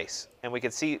funky place. And we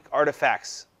can see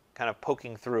artifacts kind of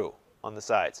poking through on the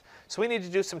sides. So we need to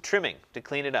do some trimming to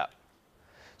clean it up.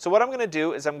 So what I'm going to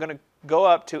do is I'm going to go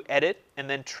up to Edit and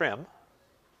then Trim.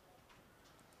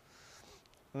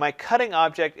 My cutting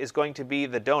object is going to be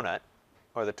the donut,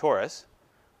 or the torus.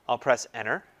 I'll press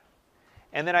Enter.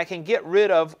 And then I can get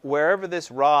rid of wherever this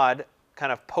rod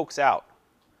kind of pokes out.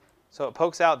 So it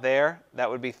pokes out there. That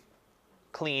would be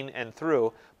clean and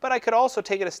through. But I could also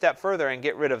take it a step further and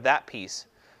get rid of that piece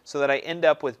so that I end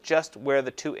up with just where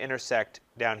the two intersect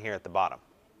down here at the bottom.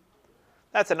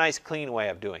 That's a nice clean way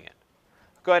of doing it.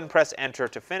 Go ahead and press Enter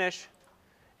to finish,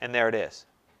 and there it is.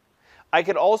 I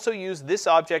could also use this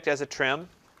object as a trim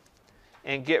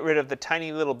and get rid of the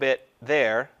tiny little bit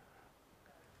there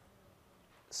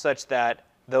such that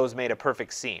those made a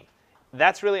perfect seam.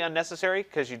 That's really unnecessary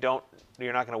because you're not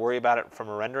going to worry about it from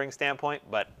a rendering standpoint,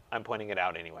 but I'm pointing it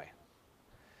out anyway.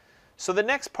 So the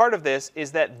next part of this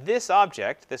is that this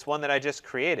object, this one that I just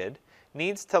created,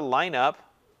 needs to line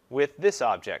up with this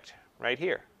object right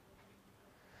here.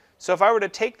 So if I were to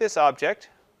take this object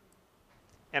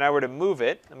and I were to move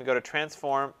it, let me go to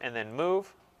Transform and then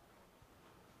Move,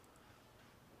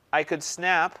 I could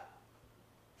snap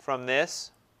from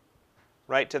this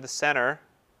right to the center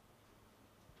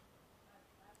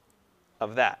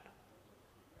of that.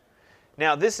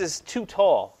 Now this is too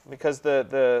tall because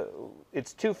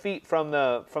it's 2 feet from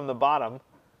the bottom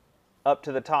up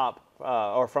to the top,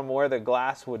 or from where the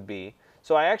glass would be.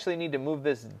 So I actually need to move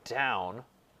this down,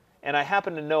 and I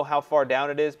happen to know how far down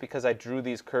it is because I drew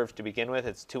these curves to begin with.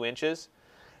 It's 2 inches.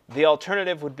 The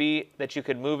alternative would be that you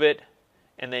could move it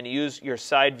and then use your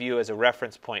side view as a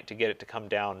reference point to get it to come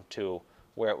down to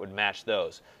where it would match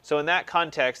those. So in that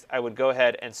context, I would go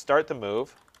ahead and start the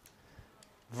move,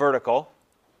 vertical,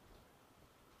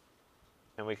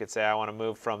 and we could say I want to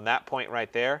move from that point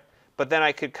right there. But then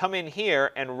I could come in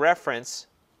here and reference,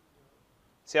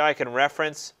 see how I can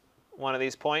reference one of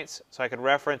these points? So I could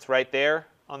reference right there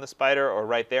on the spider or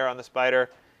right there on the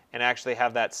spider and actually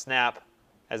have that snap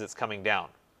as it's coming down.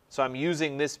 So I'm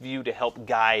using this view to help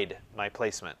guide my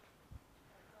placement.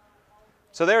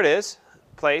 So there it is,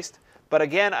 placed. But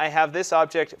again, I have this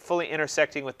object fully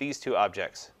intersecting with these two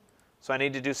objects. So I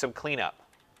need to do some cleanup.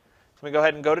 So let me go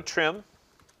ahead and go to Trim.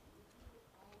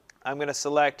 I'm going to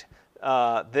select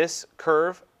this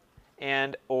curve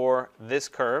and or this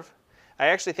curve. I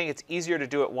actually think it's easier to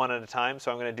do it one at a time, so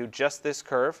I'm going to do just this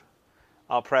curve.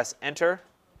 I'll press Enter,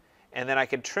 and then I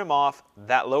can trim off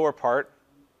that lower part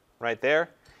right there.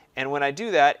 And when I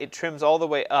do that, it trims all the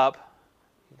way up.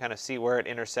 You can kind of see where it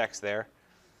intersects there.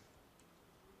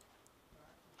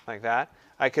 Like that.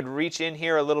 I could reach in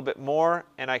here a little bit more,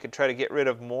 and I could try to get rid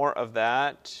of more of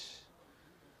that.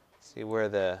 See where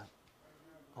the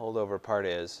holdover part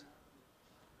is.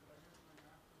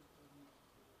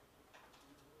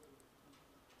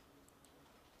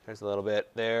 There's a little bit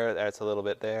there. That's a little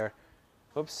bit there.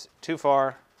 Oops, too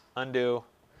far. Undo.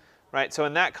 Right, so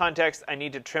in that context, I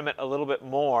need to trim it a little bit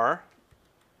more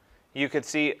you could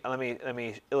see, let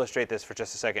me illustrate this for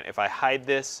just a second. If I hide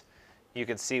this, you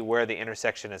can see where the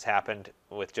intersection has happened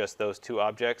with just those two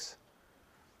objects.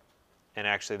 And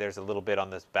actually there's a little bit on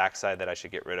this back side that I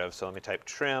should get rid of. So let me type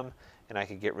trim, and I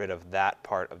could get rid of that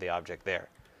part of the object there.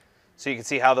 So you can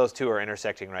see how those two are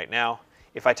intersecting right now.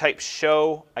 If I type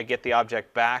show, I get the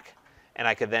object back, and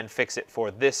I could then fix it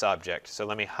for this object. So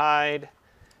let me hide.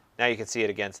 Now you can see it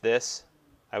against this.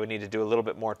 I would need to do a little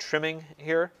bit more trimming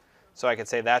here. So I can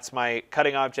say that's my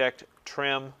cutting object,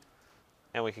 trim,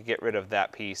 and we could get rid of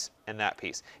that piece and that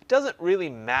piece. It doesn't really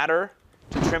matter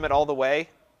to trim it all the way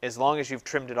as long as you've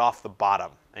trimmed it off the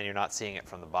bottom and you're not seeing it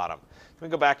from the bottom. Let me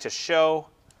go back to show,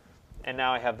 and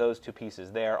now I have those two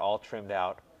pieces there all trimmed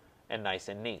out and nice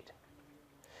and neat.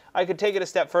 I could take it a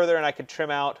step further and I could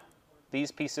trim out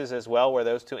these pieces as well where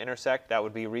those two intersect. That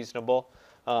would be reasonable.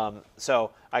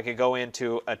 So I could go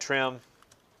into a trim,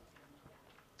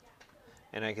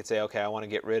 and I could say, okay, I want to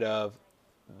get rid of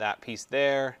that piece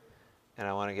there, and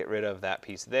I want to get rid of that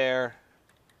piece there.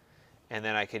 And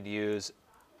then I could use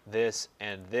this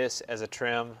and this as a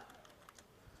trim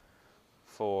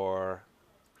for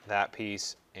that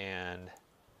piece and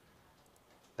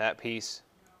that piece.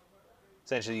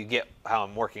 Essentially, you get how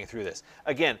I'm working through this.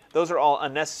 Again, those are all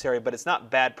unnecessary, but it's not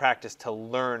bad practice to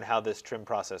learn how this trim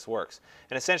process works.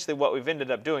 And essentially what we've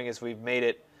ended up doing is we've made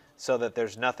it so that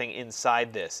there's nothing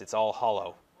inside this. It's all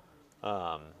hollow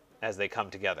as they come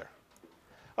together.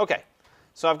 Okay,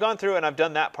 so I've gone through and I've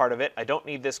done that part of it. I don't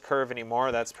need this curve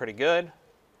anymore. That's pretty good.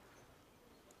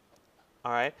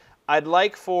 All right, I'd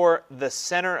like for the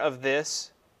center of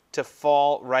this to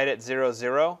fall right at 0,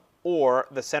 0, or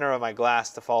the center of my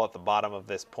glass to fall at the bottom of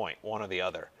this point, one or the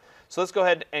other. So let's go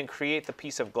ahead and create the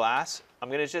piece of glass. I'm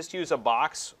going to just use a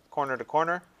box corner to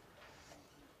corner.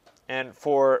 And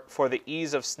for the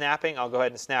ease of snapping, I'll go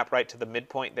ahead and snap right to the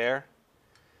midpoint there.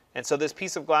 And so this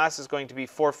piece of glass is going to be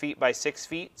 4 feet by 6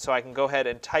 feet. So I can go ahead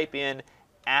and type in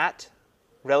at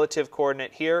relative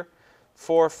coordinate here,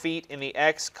 4 feet in the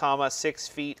x, comma 6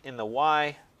 feet in the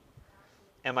y.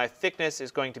 And my thickness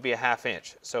is going to be a 1/2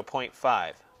 inch, so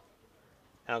 0.5.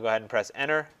 And I'll go ahead and press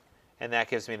enter, and that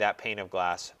gives me that pane of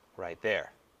glass right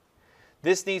there.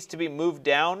 This needs to be moved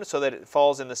down so that it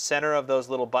falls in the center of those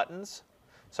little buttons.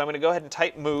 So I'm going to go ahead and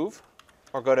type move,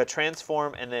 or go to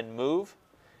transform and then move,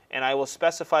 and I will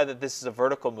specify that this is a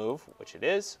vertical move, which it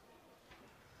is.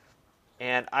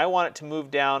 And I want it to move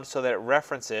down so that it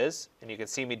references, and you can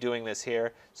see me doing this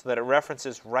here, so that it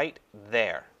references right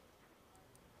there,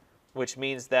 which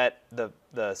means that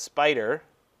the spider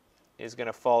is going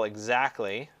to fall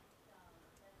exactly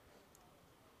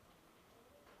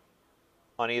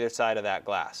on either side of that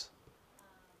glass.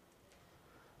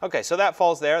 Okay, so that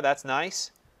falls there. That's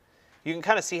nice. You can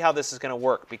kind of see how this is going to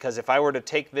work, because if I were to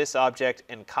take this object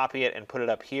and copy it and put it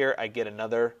up here, I get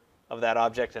another of that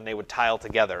object, and they would tile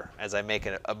together as I make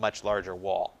a much larger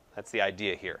wall. That's the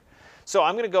idea here. So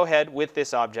I'm going to go ahead with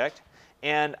this object,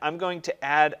 and I'm going to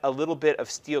add a little bit of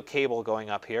steel cable going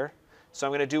up here. So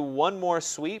I'm going to do one more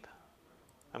sweep.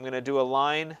 I'm going to do a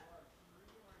line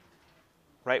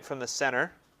right from the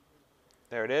center.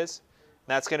 There it is.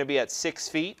 And that's going to be at 6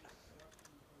 feet,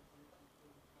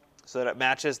 so that it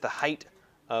matches the height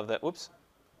of the, whoops,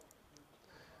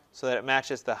 so that it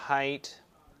matches the height,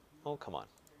 oh, come on,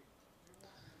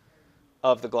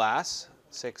 of the glass,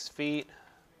 6 feet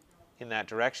in that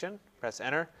direction. Press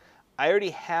enter. I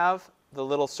already have the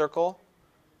little circle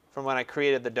from when I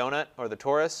created the donut or the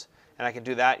torus, and I can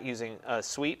do that using a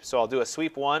sweep. So I'll do a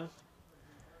sweep 1,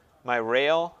 my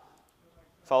rail,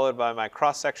 followed by my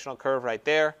cross-sectional curve right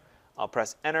there. I'll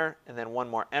press enter, and then one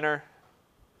more enter,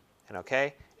 and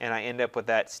OK. And I end up with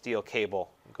that steel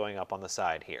cable going up on the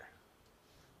side here.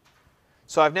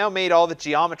 So I've now made all the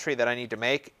geometry that I need to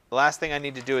make. The last thing I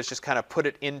need to do is just kind of put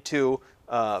it into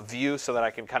view so that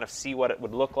I can kind of see what it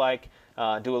would look like,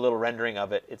 do a little rendering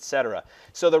of it, etc.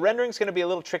 So the rendering is going to be a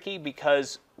little tricky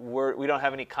because we don't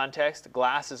have any context.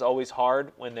 Glass is always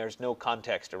hard when there's no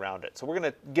context around it. So we're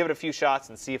going to give it a few shots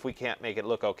and see if we can't make it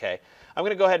look okay. I'm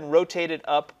going to go ahead and rotate it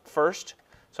up first.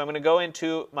 So I'm going to go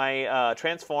into my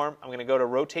transform. I'm going to go to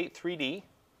rotate 3D.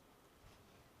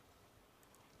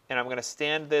 And I'm going to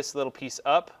stand this little piece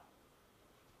up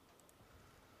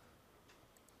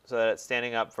so that it's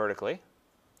standing up vertically.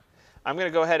 I'm going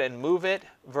to go ahead and move it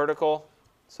vertical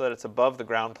so that it's above the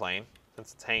ground plane,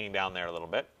 since it's hanging down there a little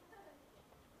bit.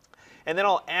 And then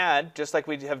I'll add, just like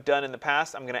we have done in the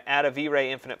past, I'm going to add a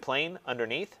V-Ray infinite plane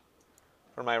underneath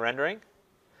for my rendering.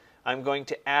 I'm going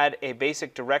to add a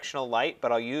basic directional light,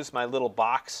 but I'll use my little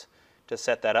box to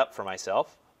set that up for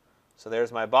myself. So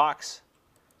there's my box.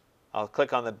 I'll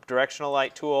click on the directional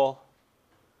light tool,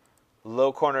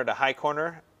 low corner to high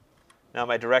corner, Now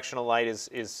my directional light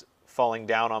is falling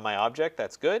down on my object.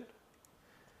 That's good.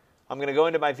 I'm going to go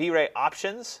into my V-Ray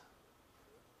options.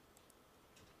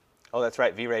 Oh, that's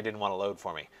right. V-Ray didn't want to load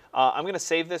for me. I'm going to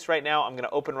save this right now. I'm going to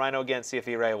open Rhino again, see if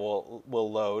V-Ray will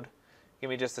load. Give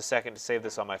me just a second to save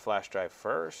this on my flash drive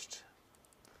first.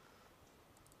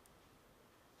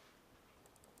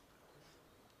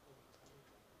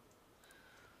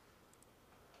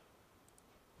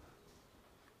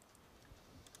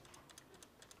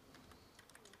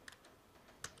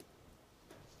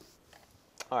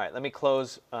 All right, let me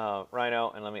close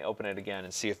Rhino and let me open it again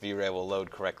and see if V-Ray will load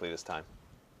correctly this time.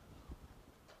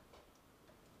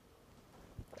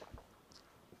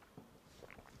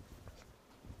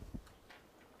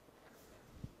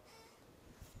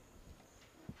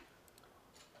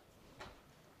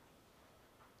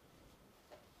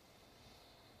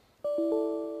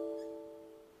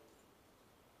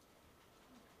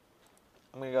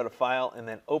 I'm going to go to File and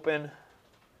then Open,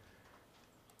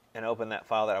 and open that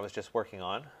file that I was just working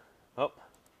on. Oh,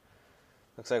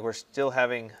 looks like we're still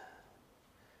having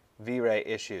V-Ray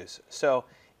issues. So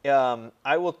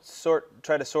I will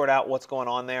try to sort out what's going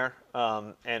on there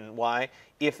and why.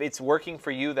 If it's working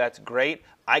for you, that's great.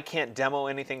 I can't demo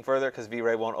anything further because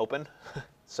V-Ray won't open.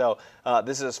 So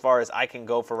this is as far as I can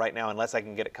go for right now unless I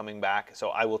can get it coming back. So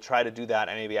I will try to do that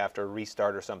maybe after a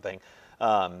restart or something.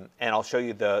 And I'll show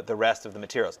you the rest of the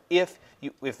materials. If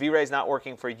V-Ray is not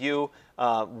working for you,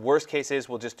 worst case is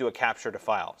we'll just do a capture to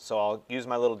file. So I'll use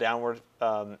my little downward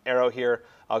arrow here.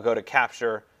 I'll go to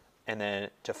capture and then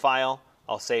to file.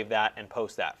 I'll save that and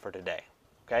post that for today.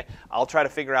 Okay? I'll try to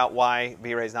figure out why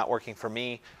V-Ray is not working for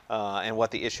me and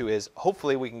what the issue is.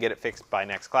 Hopefully we can get it fixed by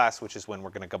next class, which is when we're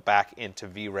going to go back into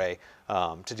V-Ray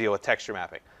to deal with texture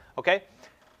mapping. Okay?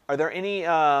 Are there any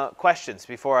questions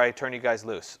before I turn you guys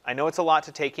loose? I know it's a lot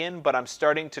to take in, but I'm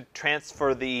starting to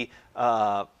transfer the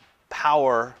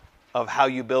power of how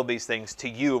you build these things to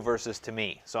you versus to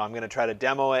me. So I'm going to try to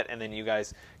demo it, and then you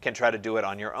guys can try to do it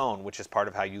on your own, which is part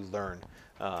of how you learn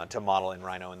to model in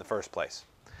Rhino in the first place.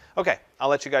 Okay, I'll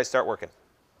let you guys start working.